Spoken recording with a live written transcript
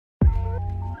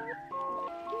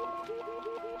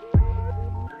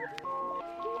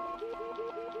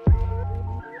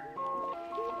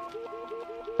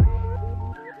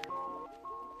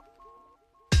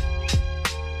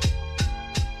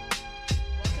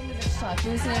Talk.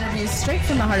 News and interviews straight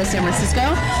from the heart of San Francisco.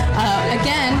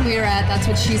 Again, we are at That's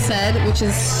What She Said, which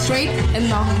is straight in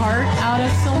the heart out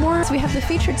of Fillmore. So we have the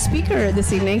featured speaker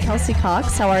this evening, Kelsey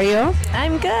Cox. How are you?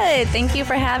 I'm good. Thank you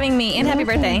for having me, and happy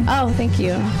birthday. Oh, thank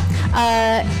you.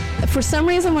 For some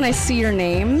reason, when I see your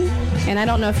name, and I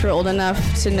don't know if you're old enough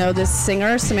to know this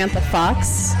singer, Samantha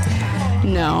Fox.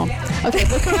 No. Okay,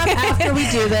 look her up after we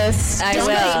do this. I will.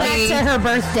 Back to her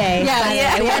birthday.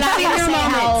 Yeah. We're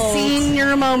not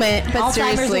senior moment, but Alzheimer's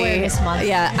seriously. Awareness Month.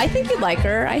 Yeah, I think you'd like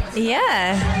her. Thank you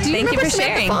remember for Samantha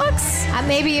sharing. Fox?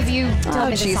 Maybe if you tell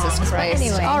me the Jesus songs, but Christ.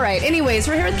 Anyway. All right. Anyways,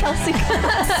 we're here with Kelsey.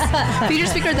 Featured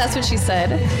speaker, That's What She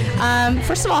Said.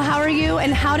 First of all, how are you,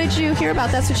 and how did you hear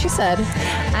about That's What She Said?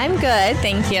 I'm good,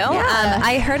 thank you. Yeah.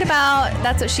 I heard about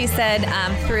That's What She Said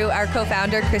through our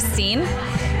co-founder, Christine,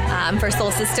 for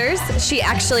Soul Sisters. She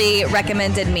actually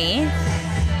recommended me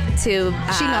to...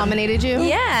 She nominated you?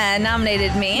 Yeah,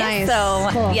 nominated me. Nice. So,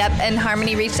 Cool. Yep, and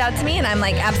Harmony reached out to me, and I'm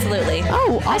like, absolutely.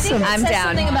 Oh, I awesome. think I'm it says down.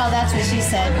 something about That's What She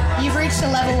Said. You've reached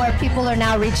a level where people are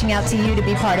now reaching out to you to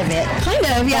be part of it. Kind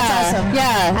of, yeah. That's awesome.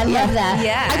 Yeah. I love that.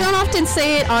 Yeah. I don't often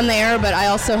say it on the air, but I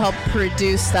also help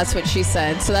produce That's What She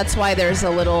Said. So that's why there's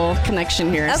a little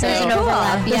connection here. Okay, so There's an cool.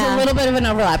 overlap. there's a little bit of an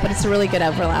overlap, but it's a really good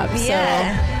overlap.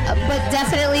 Yeah. But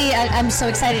definitely, I'm so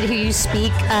excited to hear you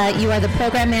speak. You are the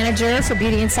program manager for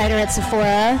Beauty Insider at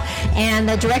Sephora and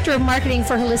the director of marketing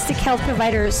for holistic health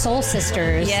provider Soul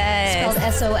Sisters. Yes. Spelled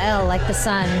S-O-L, like the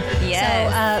sun.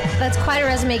 Yes. So that's quite a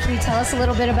resume. Can you tell us a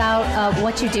little bit about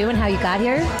what you do and how you got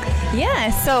here?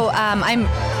 Yeah, so I'm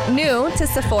new to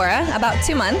Sephora, about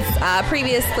 2 months.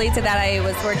 Previously to that, I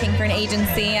was working for an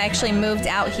agency. I actually moved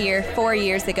out here 4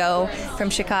 years ago from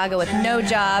Chicago with no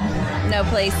job, no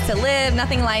place to live,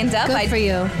 nothing lined up. Good for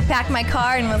you. Packed my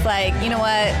car and was like, you know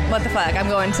what the fuck, I'm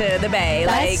going to the Bay.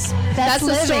 That's the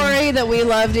living. story that we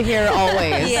love to hear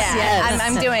always. Yeah, Yes.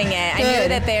 I'm doing it. I knew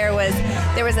Good. that there was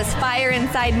this fire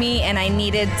inside me, and I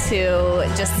needed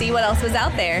to just see what else was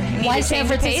out there. Needed Why to San change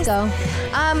the pace. Francisco?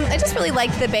 I just really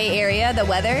like the Bay Area, the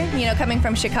weather. You know, coming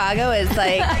from Chicago is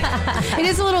like, It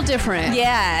is a little different.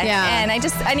 yeah. Yeah. And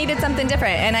I needed something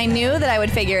different, and I knew that I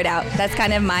would figure it out. That's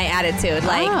kind of my attitude.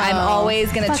 Like, I'm Oh,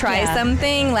 always gonna fuck try yeah.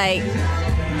 something. Like,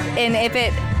 and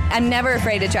I'm never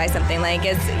afraid to try something. Like,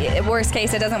 it's worst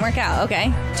case, it doesn't work out.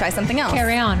 Okay, try something else.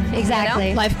 Carry on.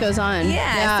 Exactly. Life goes on.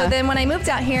 Yeah. So then when I moved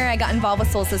out here, I got involved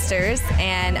with Soul Sisters,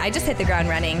 and I just hit the ground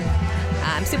running.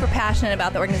 I'm super passionate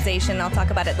about the organization. I'll talk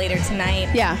about it later tonight.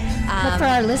 Yeah. But for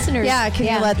our listeners, Yeah, can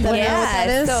you let them know what that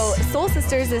is? So Soul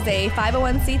Sisters is a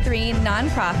 501c3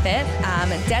 nonprofit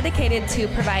dedicated to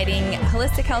providing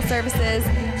holistic health services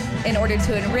in order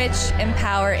to enrich,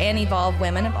 empower, and evolve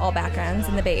women of all backgrounds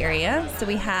in the Bay Area. So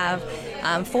we have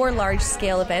 4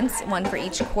 large-scale events, one for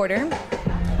each quarter.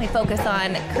 We focus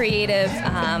on creative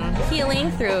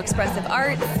healing through expressive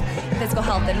arts, physical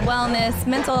health and wellness,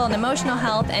 mental and emotional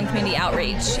health, and community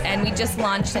outreach. And we just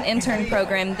launched an intern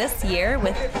program this year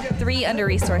with 3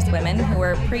 under-resourced women who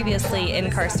were previously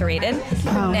incarcerated,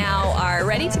 now are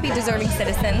ready to be deserving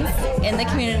citizens in the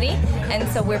community. And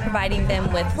so we're providing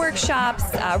them with workshops,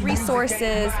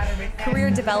 resources,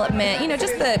 career development,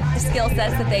 just the skill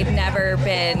sets that they've never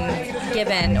been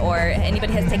given or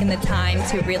anybody has taken the time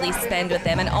to really spend with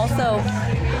them. And also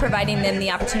providing them the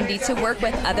opportunity to work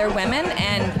with other women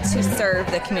and to serve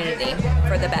the community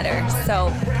for the better.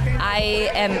 So I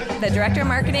am the director of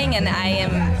marketing, and I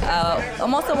am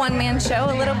almost a one-man show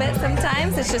a little bit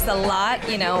sometimes. It's just a lot.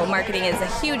 Marketing is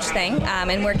a huge thing,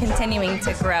 and we're continuing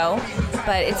to grow.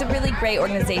 But it's a really great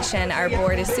organization. Our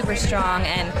board is super strong,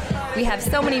 and we have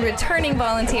so many returning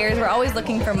volunteers. We're always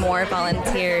looking for more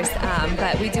volunteers,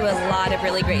 but we do a lot of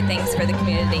really great things for the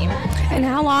community.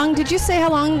 And did you say how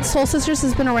long Soul Sisters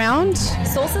has been around?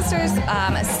 Soul Sisters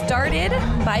started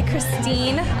by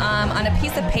Christine on a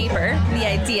piece of paper, the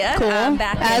idea. Cool.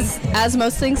 Back as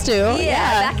most things do.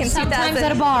 back in Sometimes 2000.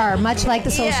 at a bar, much like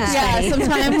the social Yeah. study. Yeah,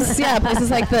 sometimes,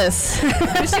 places like this.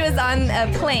 She was on a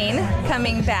plane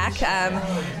coming back,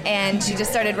 and she just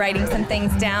started writing some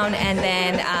things down. And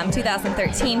then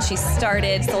 2013, she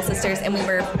started Soul Sisters, and we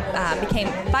became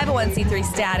 501c3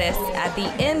 status at the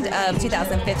end of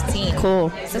 2015.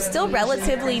 Cool. So still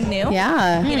relatively new.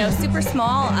 Yeah. Super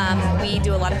small. We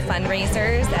do a lot of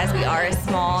fundraisers as we are a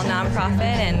small nonprofit,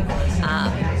 and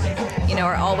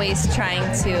are always trying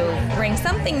to bring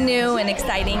something new and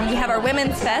exciting. We have our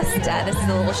Women's Fest. This is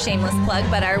a little shameless plug,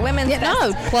 but our Women's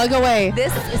Fest plug away.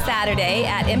 this Saturday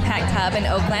at Impact Hub in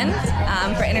Oakland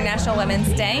for International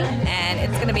Women's Day, and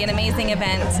it's going to be an amazing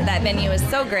event. That venue is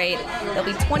so great. There'll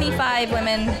be 25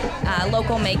 women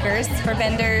local makers for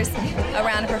vendors, a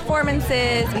round of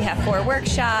performances. We have 4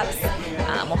 workshops.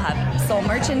 We'll have Soul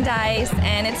merchandise,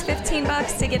 and it's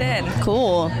 $15 to get in.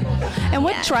 Cool. And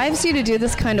what Yeah. drives you to do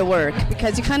this kind of work?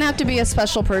 Because you kind of have to be a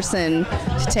special person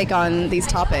to take on these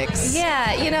topics.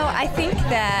 Yeah, I think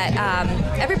that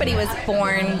everybody was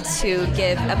born to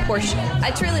give a portion.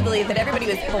 I truly believe that everybody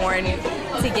was born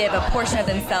to give a portion of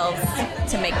themselves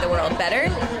to make the world better.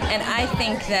 And I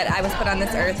think that I was put on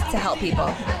this earth to help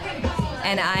people.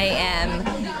 And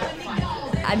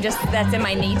that's in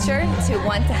my nature to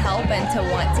want to help and to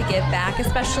want to give back,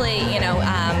 especially,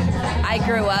 I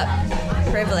grew up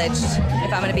privileged,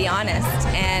 if I'm going to be honest,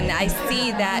 and I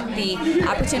see that the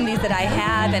opportunities that I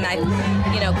have, and I've,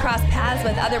 crossed paths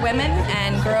with other women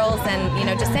and girls and,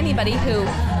 just anybody who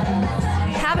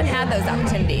haven't had those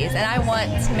opportunities, and I want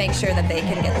to make sure that they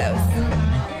can get those.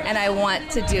 And I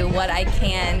want to do what I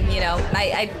can,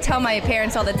 I tell my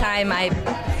parents all the time, I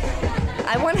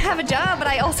want to have a job, but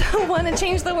I also want to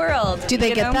change the world. Do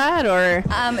they get that, or?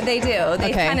 They do.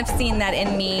 They've Okay. kind of seen that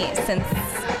in me since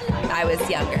I was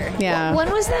younger. Yeah. When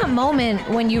was that moment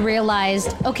when you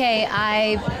realized, okay,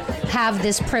 I have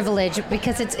this privilege?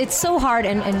 Because it's so hard,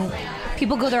 and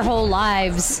people go their whole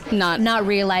lives not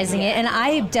realizing it. And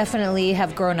I definitely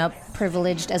have grown up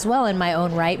privileged as well in my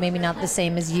own right. Maybe not the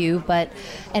same as you, but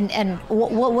and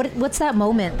what's that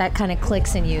moment that kind of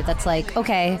clicks in you? That's like,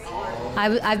 okay, I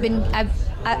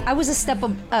was a step.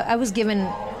 I was given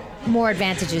more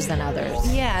advantages than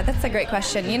others. Yeah, that's a great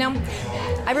question.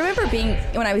 I remember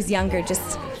when I was younger,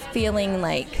 just feeling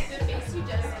like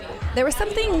there was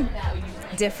something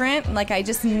different. Like I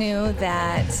just knew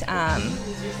that,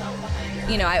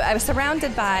 I was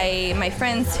surrounded by my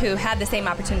friends who had the same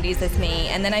opportunities as me.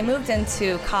 And then I moved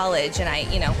into college and I,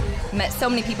 met so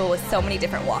many people with so many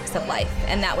different walks of life.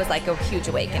 And that was like a huge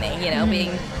awakening,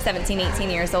 being 17, 18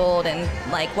 years old and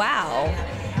like, wow.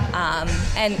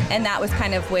 And that was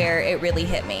kind of where it really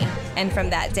hit me. And from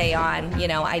that day on,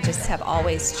 I just have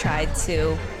always tried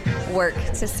to work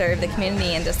to serve the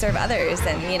community and to serve others.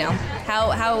 And,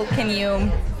 how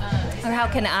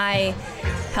can I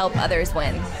help others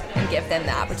win and give them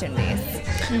the opportunities?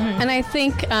 And I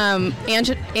think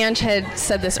Ange had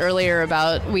said this earlier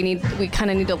about we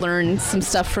kind of need to learn some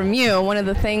stuff from you. One of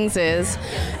the things is,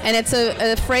 and it's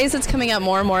a phrase that's coming up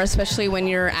more and more, especially when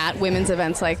you're at women's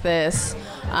events like this,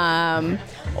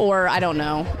 or I don't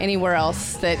know, anywhere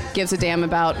else that gives a damn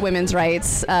about women's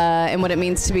rights and what it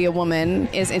means to be a woman,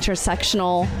 is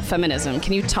intersectional feminism.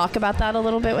 Can you talk about that a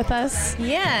little bit with us?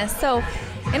 Yeah, so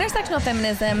intersectional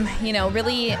feminism,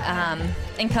 really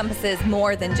encompasses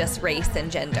more than just race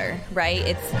and gender, right?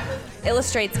 It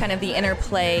illustrates kind of the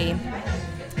interplay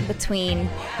between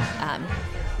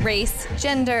race,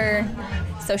 gender,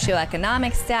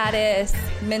 socioeconomic status,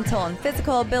 mental and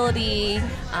physical ability,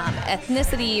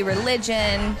 ethnicity,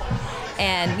 religion,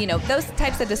 and those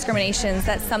types of discriminations.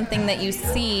 That's something that you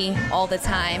see all the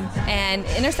time. And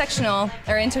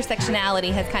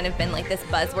intersectionality has kind of been like this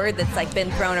buzzword that's like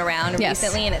been thrown around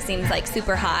recently, and it seems like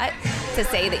super hot to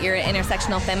say that you're an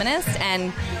intersectional feminist.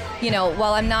 And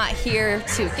while I'm not here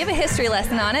to give a history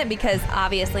lesson on it, because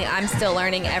obviously I'm still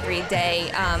learning every day,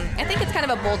 I think it's kind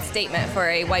of a bold statement for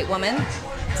a white woman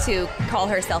to call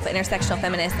herself an intersectional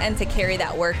feminist and to carry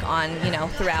that work on,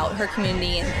 throughout her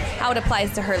community and how it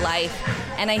applies to her life.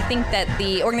 And I think that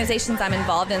the organizations I'm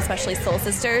involved in, especially Soul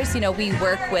Sisters, we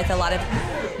work with a lot of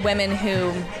women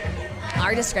who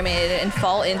are discriminated and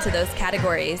fall into those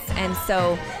categories. And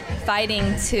so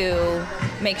fighting to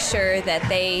make sure that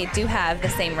they do have the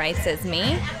same rights as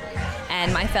me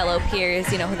and my fellow peers,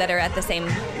 that are at the same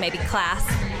maybe class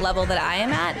level that I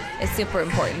am at, is super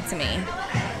important to me.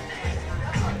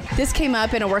 This came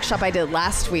up in a workshop I did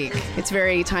last week. It's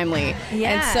very timely.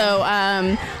 Yeah. And so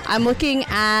I'm looking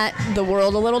at the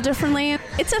world a little differently.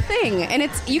 It's a thing, and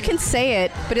you can say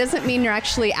it, but it doesn't mean you're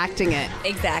actually acting it.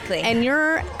 Exactly. And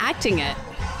you're acting it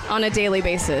on a daily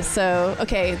basis. So,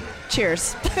 okay,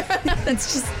 cheers.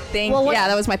 That's just yeah,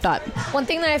 that was my thought. One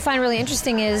thing that I find really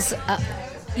interesting is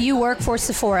you work for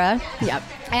Sephora. Yep.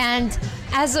 And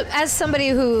as somebody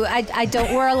who I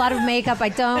don't wear a lot of makeup, I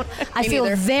feel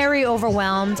neither. very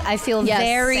overwhelmed. I feel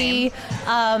very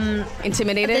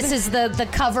intimidated. This is the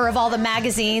cover of all the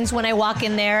magazines when I walk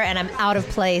in there, and I'm out of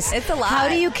place. It's a lot. How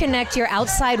do you connect your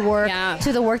outside work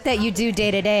to the work that you do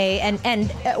day to day? And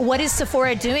what is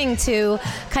Sephora doing to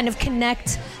kind of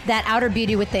connect that outer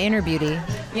beauty with the inner beauty?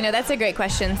 That's a great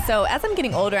question. So as I'm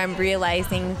getting older, I'm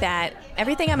realizing that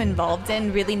everything I'm involved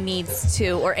in really needs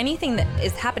to, or anything that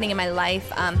is happening in my life,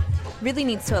 really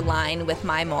needs to align with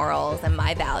my morals and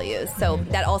my values. So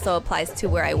that also applies to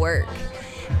where I work.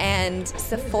 And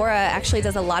Sephora actually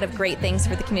does a lot of great things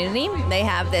for the community. They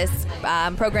have this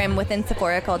program within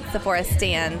Sephora called Sephora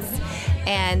Stands,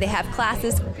 and they have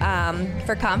classes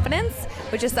for confidence,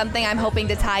 which is something I'm hoping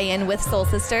to tie in with Soul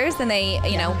Sisters. And they,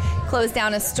 close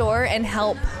down a store and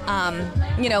help,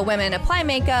 women apply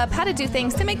makeup, how to do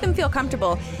things to make them feel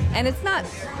comfortable. And it's not,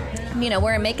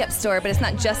 we're a makeup store, but it's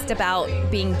not just about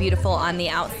being beautiful on the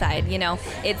outside.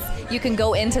 You can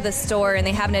go into the store and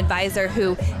they have an advisor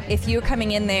who, if you're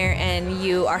coming in there and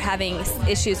you are having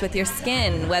issues with your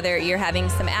skin, whether you're having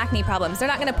some acne problems, they're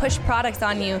not going to push products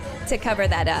on you to cover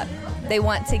that up. They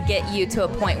want to get you to a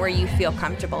point where you feel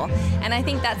comfortable. And I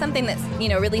think that's something that's,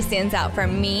 really stands out for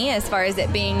me as far as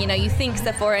it being, you think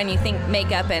Sephora and you think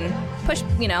makeup and push,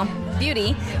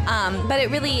 beauty. But it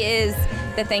really is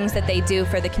the things that they do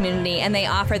for the community. And they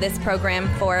offer this program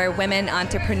for women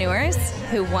entrepreneurs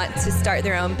who want to start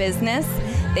their own business.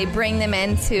 They bring them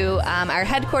into our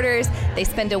headquarters. They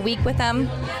spend a week with them,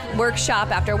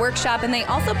 workshop after workshop, and they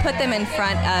also put them in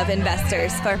front of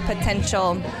investors for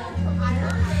potential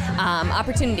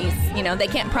opportunities. They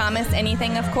can't promise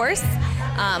anything, of course,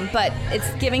 but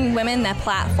it's giving women that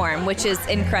platform, which is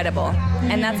incredible.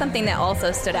 And that's something that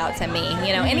also stood out to me.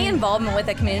 Any involvement with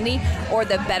the community or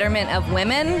the betterment of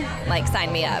women,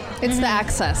 sign me up. It's the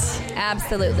access.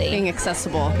 Absolutely. Being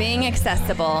accessible.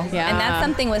 Yeah. And that's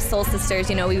something with Soul Sisters,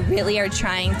 we really are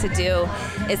trying to do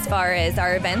as far as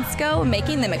our events go,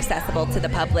 making them accessible to the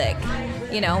public.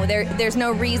 There's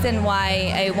no reason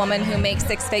why a woman who makes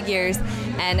six figures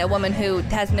and a woman who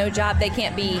has no job, they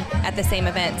can't be at the same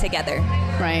event together.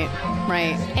 Right.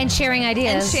 And sharing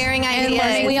ideas.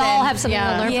 And we all have something to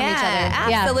learn from each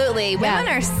other. Absolutely. Women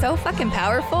are so fucking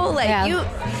powerful.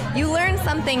 You learn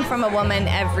something from a woman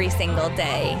every single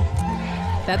day.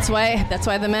 That's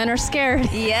why the men are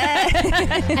scared. Yeah.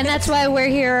 And that's why we're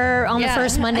here on the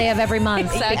first Monday of every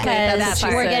month. Exactly. Because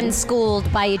we're getting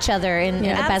schooled by each other in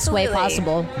the best way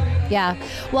possible. Yeah.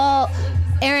 Well,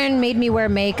 Erin made me wear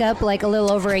makeup a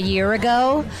little over a year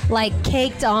ago,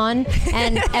 caked on,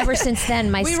 and ever since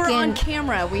then my skin... We were on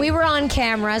camera. We were on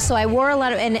camera, so I wore a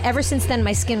lot of... And ever since then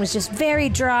my skin was just very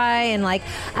dry and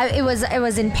I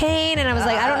was in pain, and I was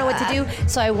I don't know what to do.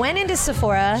 So I went into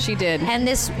Sephora. She did. And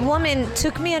this woman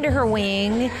took me under her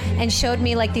wing and showed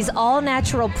me these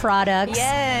all-natural products.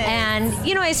 Yes. And,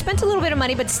 I spent a little bit of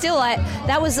money, but still,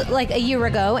 that was a year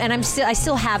ago, and I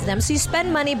still have them. So you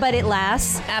spend money, but it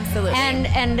lasts. Absolutely.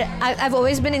 And I've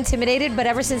always been intimidated, but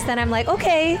ever since then I'm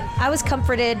okay, I was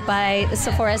comforted by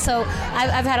Sephora. So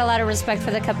I've had a lot of respect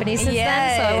for the company since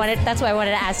then. So that's why I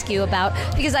wanted to ask you about,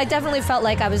 because I definitely felt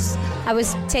like I was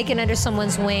taken under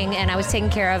someone's wing and I was taken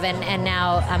care of, and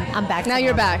now I'm back. Now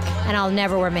you're back. And I'll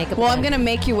never wear makeup Well, again. I'm going to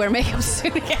make you wear makeup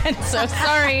soon again. So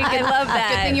sorry. I love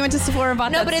that. Good thing you went to Sephora and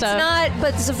bought that stuff.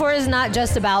 But Sephora is not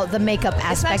just about the makeup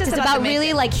aspect. It's about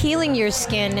really healing your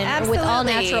skin and with all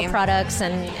natural products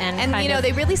and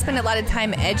they really spend a lot of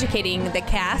time educating the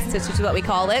cast, which is what we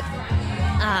call it,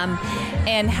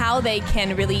 and how they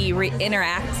can really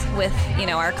interact with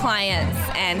our clients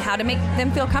and how to make them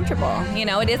feel comfortable.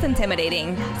 It is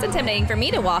intimidating. It's intimidating for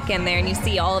me to walk in there and you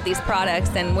see all of these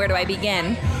products and where do I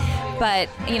begin? But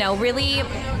really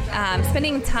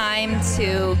spending time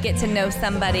to get to know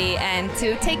somebody and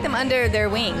to take them under their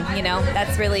wing,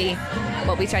 that's really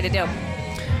what we try to do.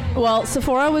 Well,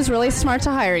 Sephora was really smart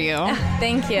to hire you.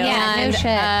 Thank you. Yeah, and, no shit.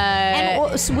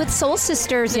 And with Soul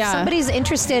Sisters, if somebody's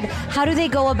interested, how do they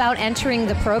go about entering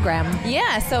the program?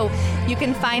 Yeah, so you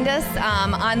can find us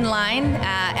online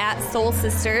at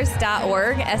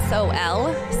soulsisters.org,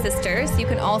 SOL Sisters. You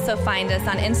can also find us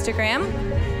on Instagram,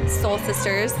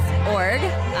 soulsisters.org,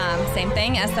 same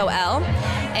thing, SOL.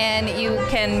 And you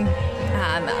can,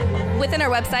 within our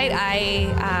website,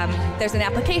 there's an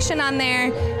application on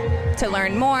there to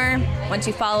learn more. Once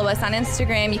you follow us on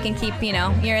Instagram, you can keep,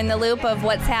 you're in the loop of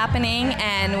what's happening,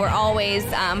 and we're always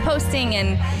posting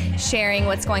and sharing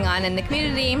what's going on in the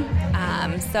community.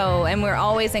 And we're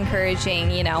always encouraging,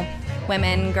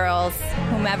 women, girls,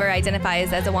 whomever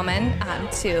identifies as a woman,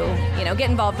 to, get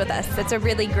involved with us. It's a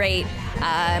really great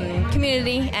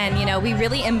community, and, we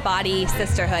really embody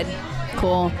sisterhood.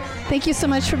 Cool. Thank you so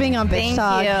much for being on Bitch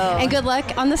Talk. Thank you. And good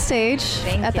luck on the stage.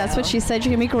 Thank you. That's What She Said.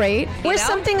 You're going to be great. We're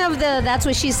something of the That's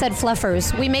What She Said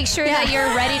fluffers. We make sure that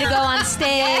you're ready to go on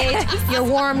stage. You're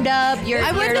warmed up.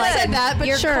 I wouldn't have said that, but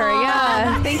sure. Calm.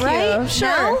 Yeah. Thank you. Sure.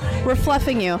 No? We're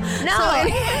fluffing you. No.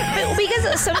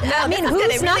 Because,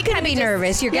 who's not going to be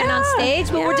nervous? You're getting on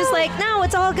stage, but we're just no,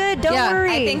 it's all good. Don't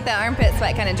worry. I think the armpit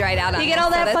sweat kind of dried out on you get all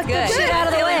that fucked up shit out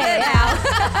of the way.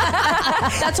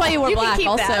 That's why you wore black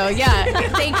also. That. Yeah.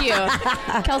 Thank you.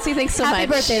 Kelsey, thanks so much.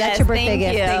 Happy birthday. That's your birthday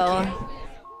gift. Thank you.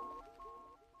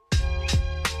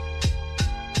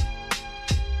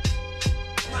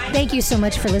 Thank you so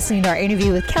much for listening to our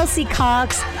interview with Kelsey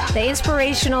Cox, the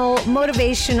inspirational,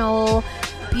 motivational,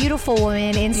 beautiful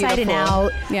woman inside and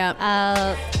out.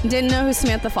 Yeah. Didn't know who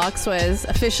Samantha Fox was.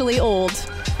 Officially old.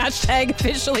 Hashtag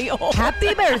officially old.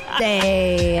 Happy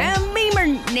birthday. Happy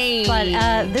birthday.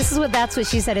 But that's what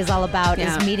she said is all about,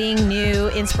 is meeting new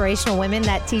inspirational women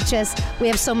that teach us. We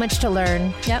have so much to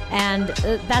learn. Yep. And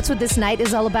that's what this night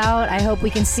is all about. I hope we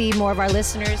can see more of our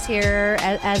listeners here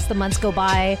as the months go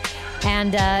by.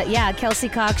 And Kelsey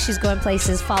Cox, she's going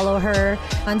places. Follow her.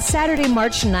 On Saturday,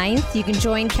 March 9th, you can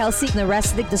join Kelsey and the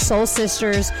rest of the Soul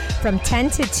Sisters from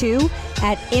 10 to 2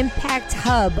 at Impact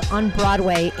Hub on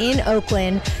Broadway in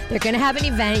Oakland. They're going to have an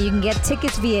event. You can get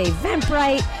tickets via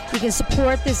Eventbrite. You can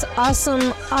support this awesome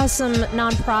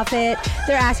nonprofit.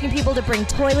 They're asking people to bring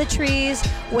toiletries,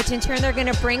 which in turn they're going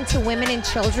to bring to women and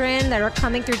children that are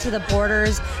coming through to the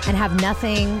borders and have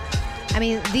nothing. I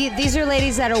mean, these are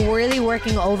ladies that are really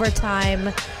working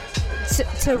overtime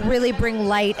to really bring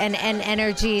light and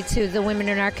energy to the women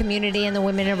in our community and the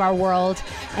women of our world.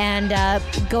 And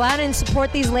go out and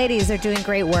support these ladies. They're doing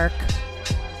great work.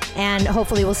 And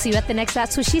hopefully we'll see you at the next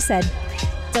That's What She Said.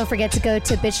 Don't forget to go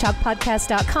to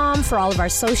bitchtalkpodcast.com for all of our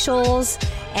socials.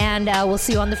 And we'll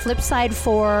see you on the flip side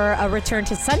for a return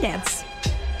to Sundance.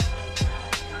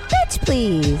 Bitch,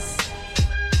 please.